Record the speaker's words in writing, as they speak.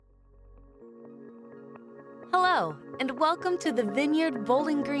Hello, and welcome to the Vineyard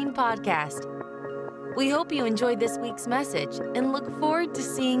Bowling Green podcast. We hope you enjoyed this week's message and look forward to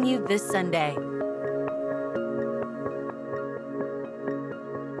seeing you this Sunday.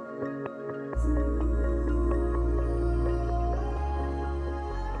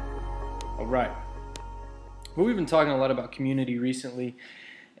 All right. Well, we've been talking a lot about community recently,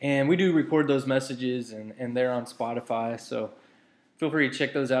 and we do record those messages, and they're on Spotify, so feel free to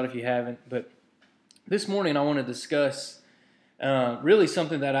check those out if you haven't. But this morning I want to discuss really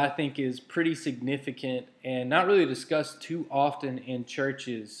something that I think is pretty significant and not really discussed too often in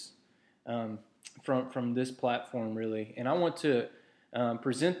churches from this platform, really. And I want to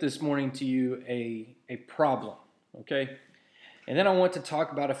present this morning to you a problem, okay? And then I want to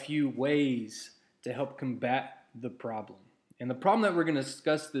talk about a few ways to help combat the problem. And the problem that we're going to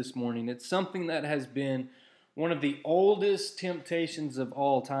discuss this morning, it's something that has been one of the oldest temptations of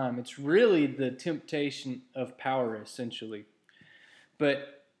all time. It's really the temptation of power, essentially.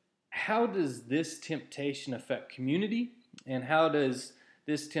 But how does this temptation affect community? And how does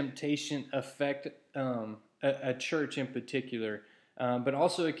this temptation affect a church in particular? But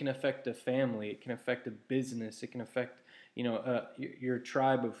also it can affect a family. It can affect a business. It can affect your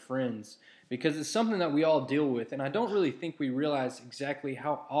tribe of friends, because it's something that we all deal with, and I don't really think we realize exactly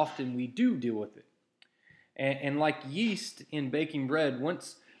how often we do deal with it. And like yeast in baking bread,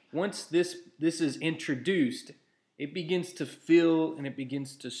 once this is introduced, it begins to fill and it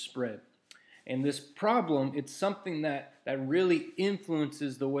begins to spread. And this problem, it's something that really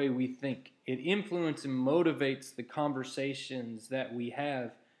influences the way we think. It influences and motivates the conversations that we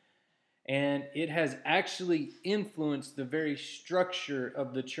have. And it has actually influenced the very structure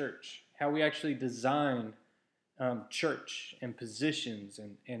of the church, how we actually design church and positions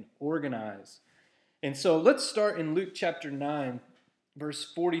and organize. And so let's start in Luke chapter 9, verse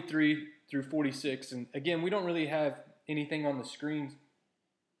 43 through 46. And again, we don't really have anything on the screen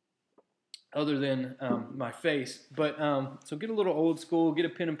other than my face. But so get a little old school, get a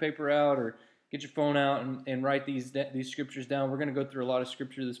pen and paper out, or get your phone out and write these scriptures down. We're going to go through a lot of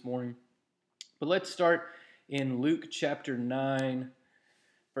scripture this morning. But let's start in Luke chapter 9,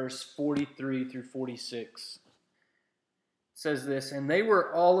 verse 43 through 46. It says this, "And they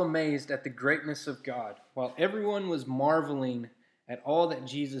were all amazed at the greatness of God, while everyone was marveling at all that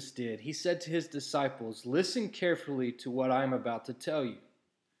Jesus did. He said to his disciples, 'Listen carefully to what I am about to tell you.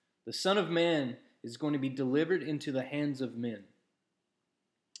 The Son of Man is going to be delivered into the hands of men.'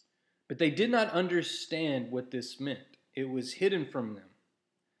 But they did not understand what this meant. It was hidden from them,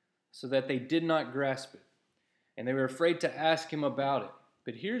 so that they did not grasp it. And they were afraid to ask him about it."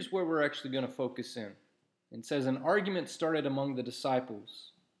 But here's where we're actually going to focus in. It says, "An argument started among the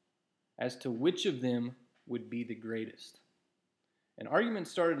disciples as to which of them would be the greatest." An argument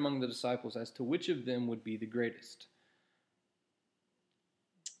started among the disciples as to which of them would be the greatest.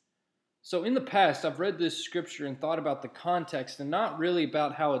 So in the past, I've read this scripture and thought about the context and not really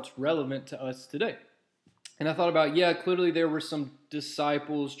about how it's relevant to us today. And I thought about, clearly there were some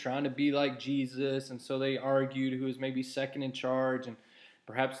disciples trying to be like Jesus, and so they argued who was maybe second in charge and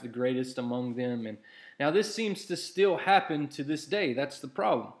perhaps the greatest among them. And now this seems to still happen to this day. That's the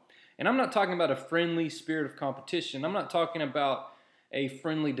problem. And I'm not talking about a friendly spirit of competition. I'm not talking about a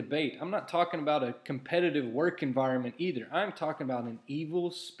friendly debate. I'm not talking about a competitive work environment either. I'm talking about an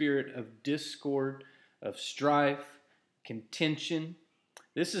evil spirit of discord, of strife, contention.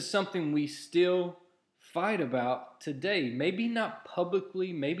 This is something we still fight about today. Maybe not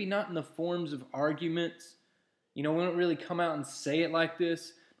publicly, maybe not in the forms of arguments. We don't really come out and say it like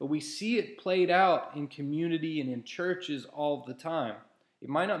this, but we see it played out in community and in churches all the time. It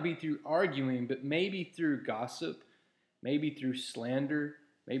might not be through arguing, but maybe through gossip, maybe through slander,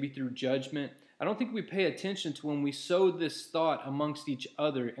 maybe through judgment. I don't think we pay attention to when we sow this thought amongst each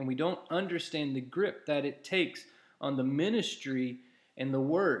other, and we don't understand the grip that it takes on the ministry and the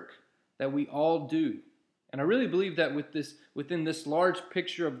work that we all do. And I really believe that within this large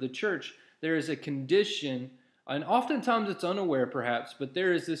picture of the church, there is a condition, and oftentimes it's unaware perhaps, but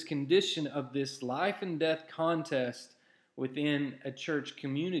there is this condition of this life and death contest within a church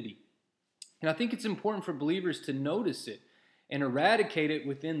community. And I think it's important for believers to notice it and eradicate it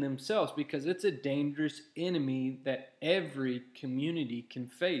within themselves, because it's a dangerous enemy that every community can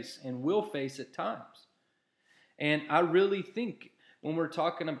face and will face at times. And I really think when we're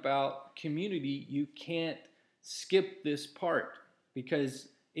talking about community, you can't skip this part, because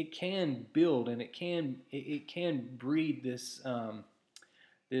it can build and it can breed this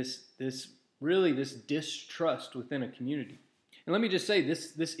distrust within a community. And let me just say,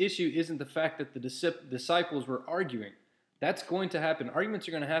 this issue isn't the fact that the disciples were arguing. That's going to happen. Arguments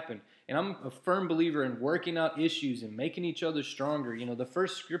are going to happen. And I'm a firm believer in working out issues and making each other stronger. The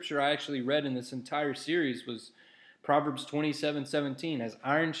first scripture I actually read in this entire series was Proverbs 27:17. As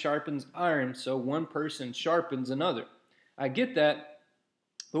iron sharpens iron, so one person sharpens another. I get that.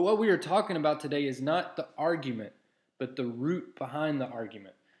 But what we are talking about today is not the argument, but the root behind the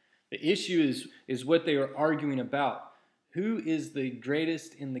argument. The issue is what they are arguing about. Who is the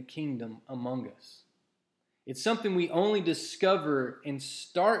greatest in the kingdom among us? It's something we only discover and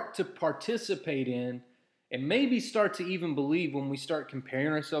start to participate in, and maybe start to even believe when we start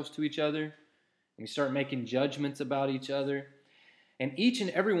comparing ourselves to each other, and we start making judgments about each other. And each and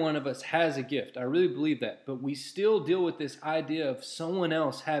every one of us has a gift. I really believe that. But we still deal with this idea of someone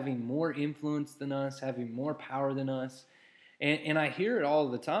else having more influence than us, having more power than us. And I hear it all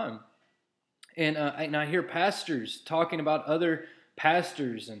the time. And I hear pastors talking about other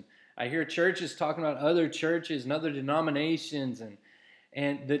pastors, and I hear churches talking about other churches and other denominations,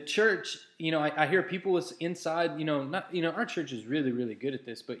 and the church. I hear people inside. Our church is really, really good at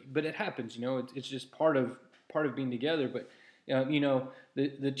this, but it happens. It's just part of being together. But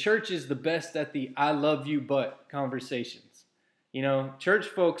the church is the best at the "I love you, but" conversations. If church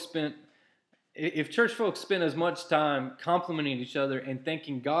folks spend as much time complimenting each other and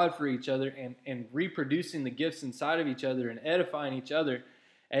thanking God for each other and reproducing the gifts inside of each other and edifying each other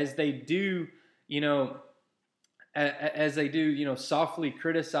as they do, softly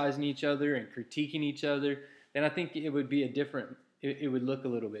criticizing each other and critiquing each other, then I think it would be it would look a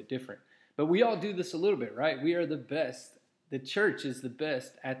little bit different. But we all do this a little bit, right? We are the best. The church is the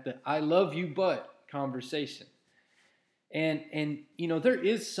best at the "I love you, but" conversation. And there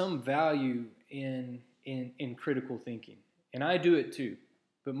is some value in critical thinking, and I do it too.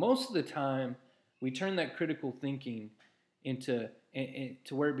 But most of the time, we turn that critical thinking into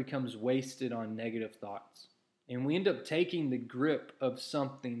where it becomes wasted on negative thoughts, and we end up taking the grip of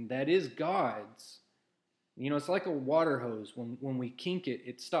something that is God's. It's like a water hose. When we kink it,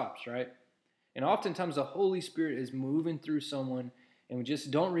 it stops, right? And oftentimes the Holy Spirit is moving through someone, and we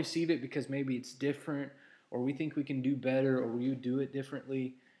just don't receive it because maybe it's different, or we think we can do better, or we do it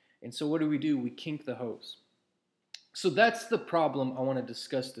differently. And so what do? We kink the hose. So that's the problem I want to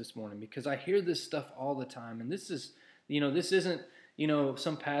discuss this morning, because I hear this stuff all the time. And this isn't,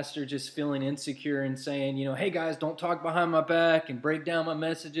 some pastor just feeling insecure and saying, hey guys, don't talk behind my back and break down my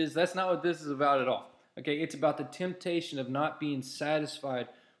messages. That's not what this is about at all. Okay, it's about the temptation of not being satisfied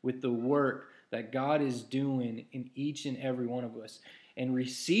with the work that God is doing in each and every one of us, and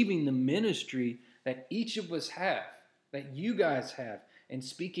receiving the ministry that each of us have, that you guys have, and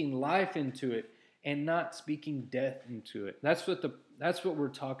speaking life into it and not speaking death into it. That's what we're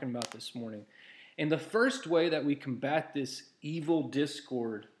talking about this morning. And the first way that we combat this evil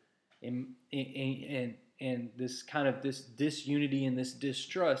discord and this disunity and this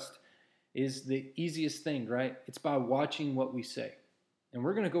distrust is the easiest thing, right? It's by watching what we say. And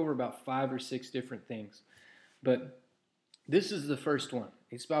we're going to go over about 5 or 6 different things. But this is the first one.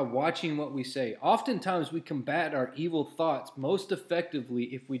 It's by watching what we say. Oftentimes we combat our evil thoughts most effectively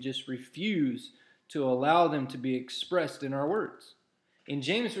if we just refuse to allow them to be expressed in our words. In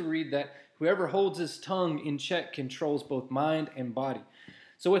James we read that whoever holds his tongue in check controls both mind and body.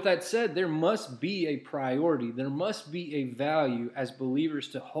 So with that said, there must be a priority. There must be a value as believers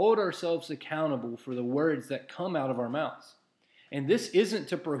to hold ourselves accountable for the words that come out of our mouths. And this isn't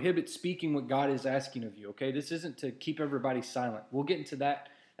to prohibit speaking what God is asking of you, okay? This isn't to keep everybody silent. We'll get into that.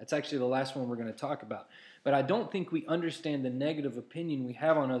 That's actually the last one we're going to talk about. But I don't think we understand the negative opinion we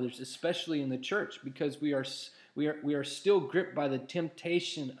have on others, especially in the church, because we are still gripped by the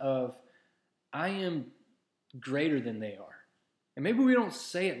temptation of, I am greater than they are. And maybe we don't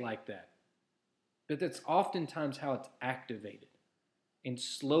say it like that, but that's oftentimes how it's activated and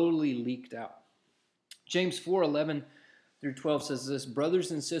slowly leaked out. James 4:11 through 12 says this: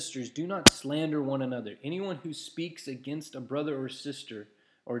 brothers and sisters, do not slander one another. Anyone who speaks against a brother or sister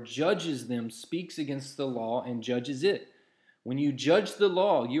or judges them speaks against the law and judges it. When you judge the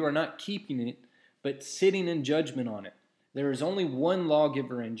law, you are not keeping it, but sitting in judgment on it. There is only one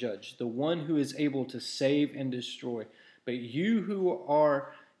lawgiver and judge, the one who is able to save and destroy. But who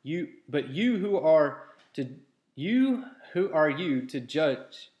are you to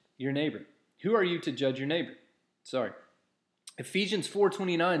judge your neighbor? Who are you to judge your neighbor? Ephesians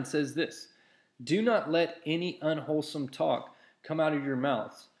 4:29 says this: do not let any unwholesome talk come out of your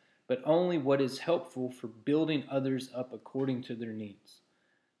mouths, but only what is helpful for building others up according to their needs,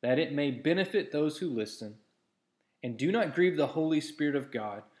 that it may benefit those who listen. And do not grieve the Holy Spirit of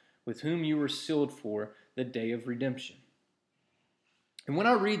God, with whom you were sealed for the day of redemption. And when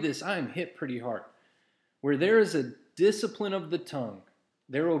I read this, I am hit pretty hard. Where there is a discipline of the tongue,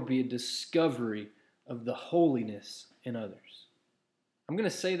 there will be a discovery of the holiness in others. I'm going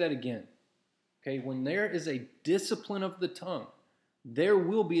to say that again. Okay, when there is a discipline of the tongue, there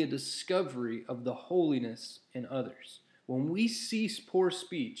will be a discovery of the holiness in others. When we cease poor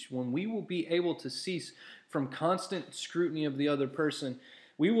speech, when we will be able to cease from constant scrutiny of the other person,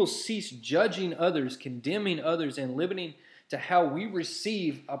 we will cease judging others, condemning others, and limiting to how we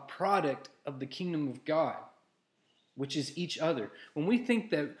receive a product of the kingdom of God, which is each other. When we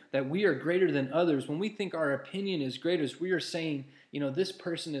think that we are greater than others, when we think our opinion is greater, we are saying, this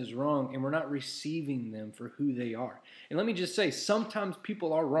person is wrong, and we're not receiving them for who they are. And let me just say, sometimes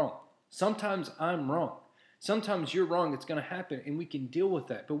people are wrong. Sometimes I'm wrong. Sometimes you're wrong. It's going to happen, and we can deal with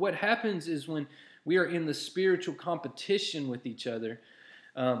that. But what happens is when we are in the spiritual competition with each other,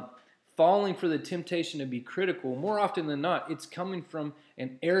 falling for the temptation to be critical, more often than not, it's coming from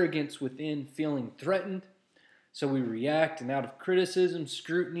an arrogance within, feeling threatened. So we react, and out of criticism,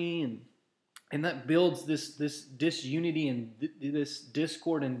 scrutiny, and that builds this disunity and this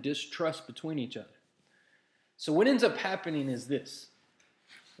discord and distrust between each other. So what ends up happening is this,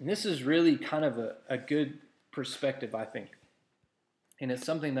 and this is really kind of a good perspective, I think, and it's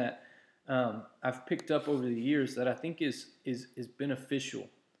something that I've picked up over the years that I think is beneficial.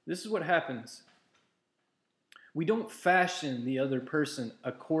 This is what happens. We don't fashion the other person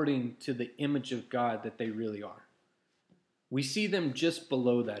according to the image of God that they really are. We see them just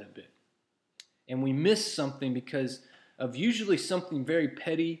below that a bit. And we miss something because of usually something very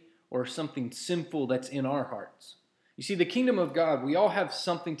petty or something sinful that's in our hearts. You see, the kingdom of God, we all have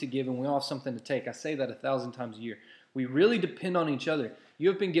something to give and we all have something to take. I say that 1,000 times a year. We really depend on each other. You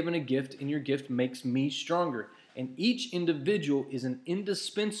have been given a gift, and your gift makes me stronger. And each individual is an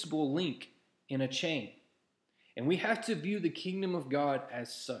indispensable link in a chain. And we have to view the kingdom of God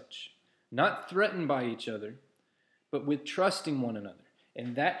as such, not threatened by each other, but with trusting one another.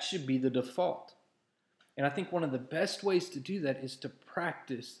 And that should be the default. And I think one of the best ways to do that is to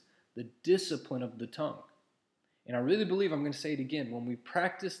practice the discipline of the tongue. And I really believe, I'm going to say it again, when we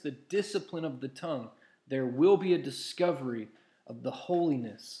practice the discipline of the tongue, there will be a discovery of the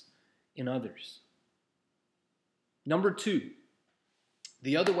holiness in others. Number 2,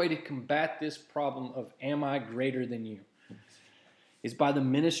 the other way to combat this problem of am I greater than you is by the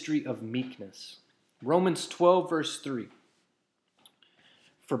ministry of meekness. Romans 12, verse 3.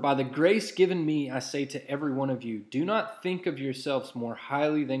 For by the grace given me, I say to every one of you, do not think of yourselves more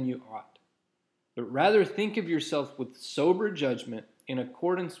highly than you ought, but rather think of yourselves with sober judgment in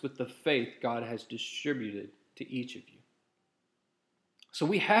accordance with the faith God has distributed to each of you. So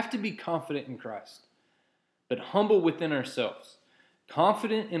we have to be confident in Christ, but humble within ourselves,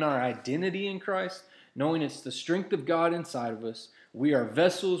 confident in our identity in Christ, knowing it's the strength of God inside of us. We are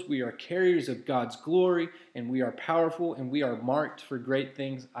vessels, we are carriers of God's glory, and we are powerful, and we are marked for great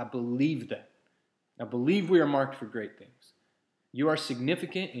things. I believe that. I believe we are marked for great things. You are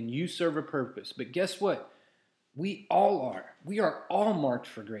significant, and you serve a purpose. But guess what? We all are. We are all marked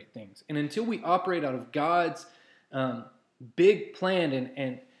for great things. And until we operate out of God's big plan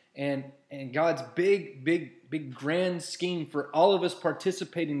and God's big grand scheme for all of us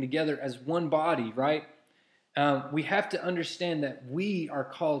participating together as one body, right? We have to understand that we are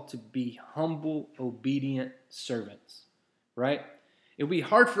called to be humble, obedient servants, right? It'll be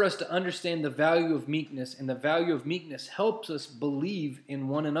hard for us to understand the value of meekness, and the value of meekness helps us believe in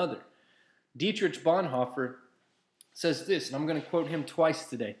one another. Dietrich Bonhoeffer says this, and I'm going to quote him twice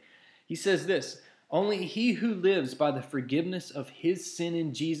today. He says this, only he who lives by the forgiveness of his sin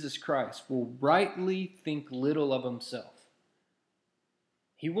in Jesus Christ will rightly think little of himself.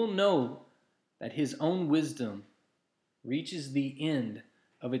 He will know that his own wisdom reaches the end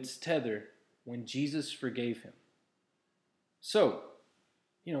of its tether when Jesus forgave him. So,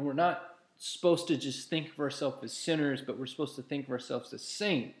 we're not supposed to just think of ourselves as sinners, but we're supposed to think of ourselves as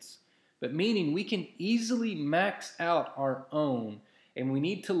saints. But meaning we can easily max out our own, and we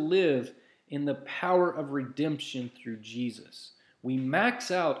need to live in the power of redemption through Jesus. We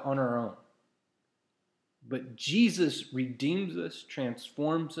max out on our own. But Jesus redeems us,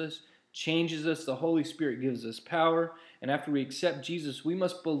 transforms us, changes us. The Holy Spirit gives us power. And after we accept Jesus, we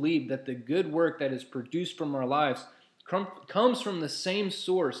must believe that the good work that is produced from our lives comes from the same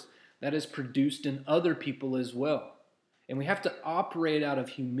source that is produced in other people as well. And we have to operate out of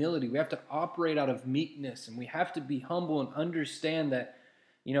humility. We have to operate out of meekness. And we have to be humble and understand that,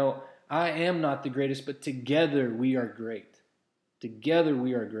 I am not the greatest, but together we are great. Together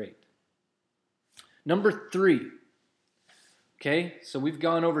we are great. Number 3. Okay, so we've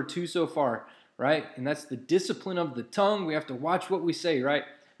gone over 2 so far, right? And that's the discipline of the tongue. We have to watch what we say, right?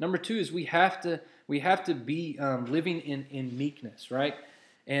 Number 2 is we have We have to be living in meekness, right?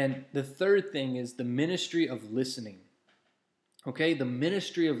 And the third thing is the ministry of listening. Okay, the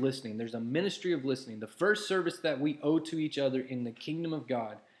ministry of listening. There's a ministry of listening. The first service that we owe to each other in the kingdom of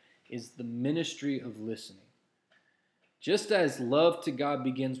God is the ministry of listening. Just as love to God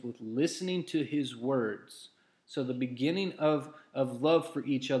begins with listening to his words, so the beginning of love for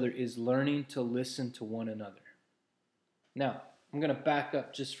each other is learning to listen to one another. Now, I'm going to back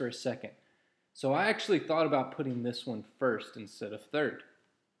up just for a second. So I actually thought about putting this one first instead of third.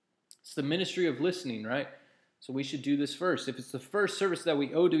 It's the ministry of listening, right? So we should do this first. If it's the first service that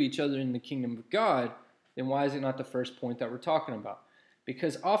we owe to each other in the kingdom of God, then why is it not the first point that we're talking about?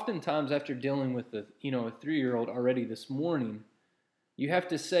 Because oftentimes after dealing with a 3-year-old already this morning, you have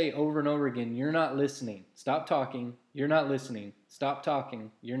to say over and over again, you're not listening. Stop talking. You're not listening. Stop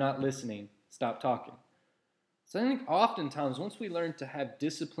talking. You're not listening. Stop talking. So I think oftentimes once we learn to have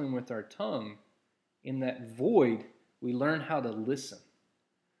discipline with our tongue, in that void, we learn how to listen.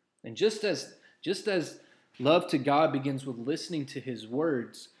 And just as love to God begins with listening to his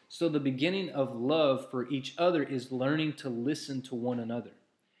words, so the beginning of love for each other is learning to listen to one another.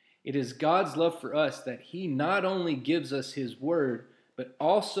 It is God's love for us that he not only gives us his word, but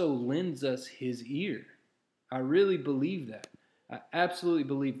also lends us his ear. I really believe that. I absolutely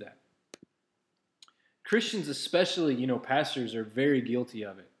believe that. Christians especially, pastors are very guilty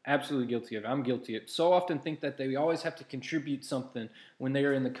of it. Absolutely guilty of it. I'm guilty of it. So often think that they always have to contribute something when they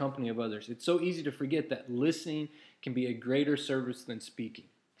are in the company of others. It's so easy to forget that listening can be a greater service than speaking.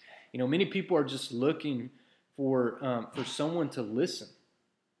 Many people are just looking for someone to listen,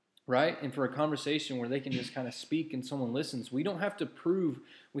 right? And for a conversation where they can just kind of speak and someone listens. We don't have to prove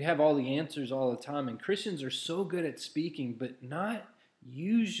we have all the answers all the time. And Christians are so good at speaking, but not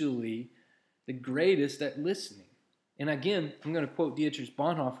usually the greatest at listening. And again, I'm going to quote Dietrich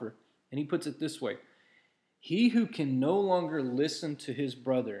Bonhoeffer, and he puts it this way: he who can no longer listen to his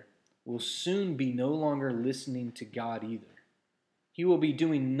brother will soon be no longer listening to God either. He will be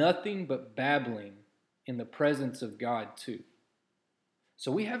doing nothing but babbling in the presence of God too.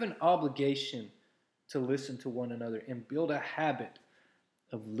 So we have an obligation to listen to one another and build a habit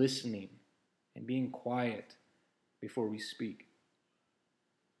of listening and being quiet before we speak.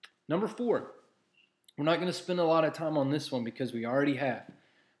 Number 4, we're not going to spend a lot of time on this one because we already have.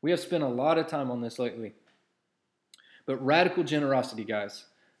 We have spent a lot of time on this lately. But radical generosity, guys.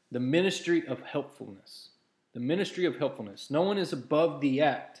 The ministry of helpfulness. The ministry of helpfulness. No one is above the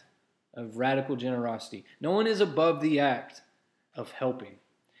act of radical generosity. No one is above the act of helping.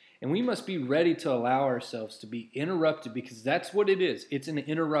 And we must be ready to allow ourselves to be interrupted, because that's what it is. It's an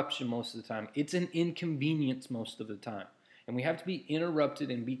interruption most of the time. It's an inconvenience most of the time. And we have to be interrupted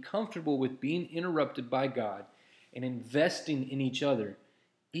and be comfortable with being interrupted by God and investing in each other,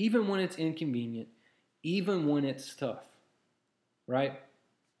 even when it's inconvenient, even when it's tough, right?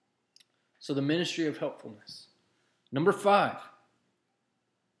 So the ministry of helpfulness. Number 5,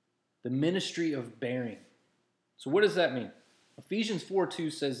 the ministry of bearing. So what does that mean? Ephesians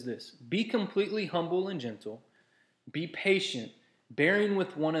 4:2 says this: be completely humble and gentle, be patient, bearing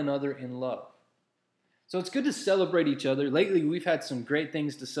with one another in love. So it's good to celebrate each other. Lately, we've had some great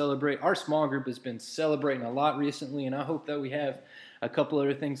things to celebrate. Our small group has been celebrating a lot recently, and I hope that we have a couple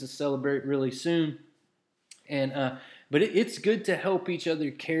other things to celebrate really soon. But it's good to help each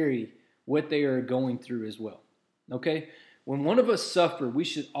other carry what they are going through as well. Okay? When one of us suffer, we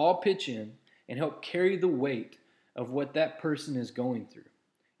should all pitch in and help carry the weight of what that person is going through.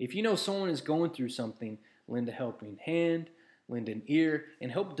 If you know someone is going through something, lend a helping hand, lend an ear, and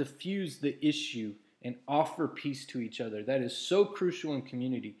help diffuse the issue and offer peace to each other. That is so crucial in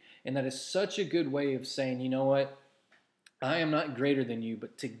community, and that is such a good way of saying, you know what, I am not greater than you,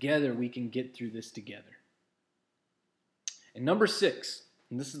 but together we can get through this together. And number 6,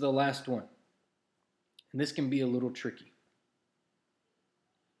 and this is the last one, and this can be a little tricky,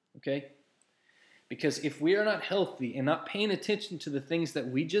 okay? Because if we are not healthy and not paying attention to the things that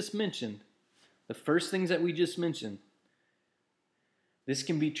we just mentioned, the first things that we just mentioned, this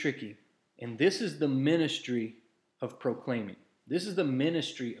can be tricky. And this is the ministry of proclaiming. This is the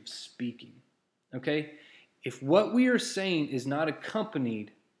ministry of speaking, okay? If what we are saying is not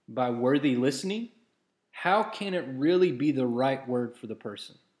accompanied by worthy listening, how can it really be the right word for the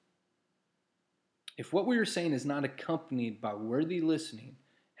person? If what we are saying is not accompanied by worthy listening,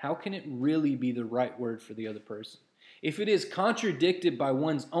 how can it really be the right word for the other person? If it is contradicted by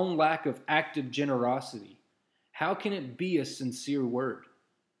one's own lack of active generosity, how can it be a sincere word?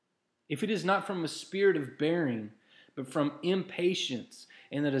 If it is not from a spirit of bearing, but from impatience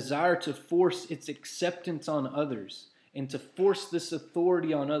and the desire to force its acceptance on others and to force this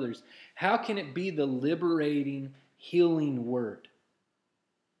authority on others, How can it be the liberating, healing word?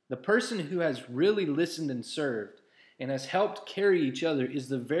 The person who has really listened and served and has helped carry each other is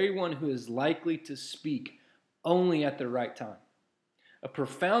the very one who is likely to speak only at the right time. A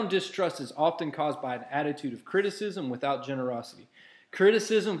profound distrust is often caused by an attitude of criticism without generosity,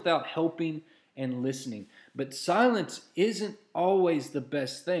 criticism without helping and listening. But silence isn't always the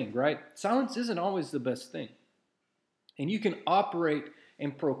best thing, right? Silence isn't always the best thing. And you can operate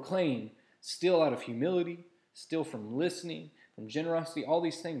and proclaim still out of humility, still from listening, from generosity, all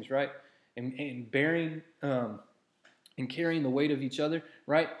these things, right? And bearing and carrying the weight of each other,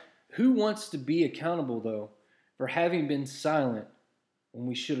 right? Who wants to be accountable, though, for having been silent when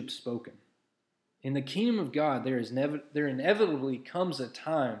we should have spoken? In the kingdom of God, there inevitably comes a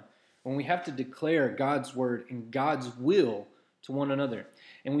time when we have to declare God's word and God's will to one another.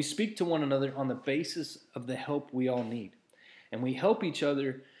 And we speak to one another on the basis of the help we all need. And we help each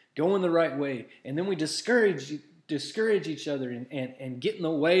other go in the right way. And then we discourage each other and get in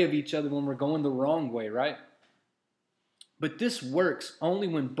the way of each other when we're going the wrong way, right? But this works only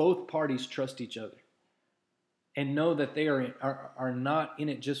when both parties trust each other and know that they are not in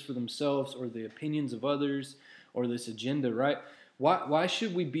it just for themselves or the opinions of others or this agenda, right? Why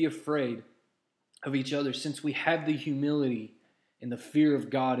should we be afraid of each other since we have the humility and the fear of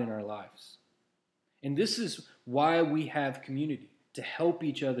God in our lives? And this is why we have community, to help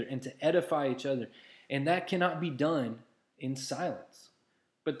each other and to edify each other. And that cannot be done in silence.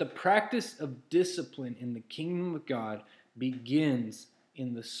 But the practice of discipline in the kingdom of God begins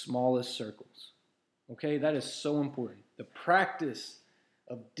in the smallest circles. Okay, that is so important. The practice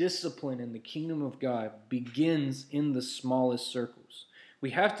of discipline in the kingdom of God begins in the smallest circles.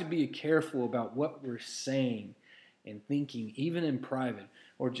 We have to be careful about what we're saying and thinking, even in private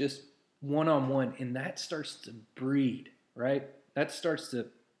or just one-on-one, and that starts to breed, right? That starts to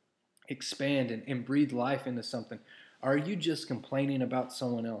expand and breathe life into something. Are you just complaining about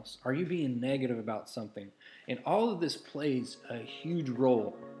someone else? Are you being negative about something? And all of this plays a huge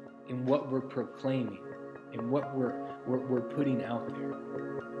role in what we're proclaiming and what we're putting out there.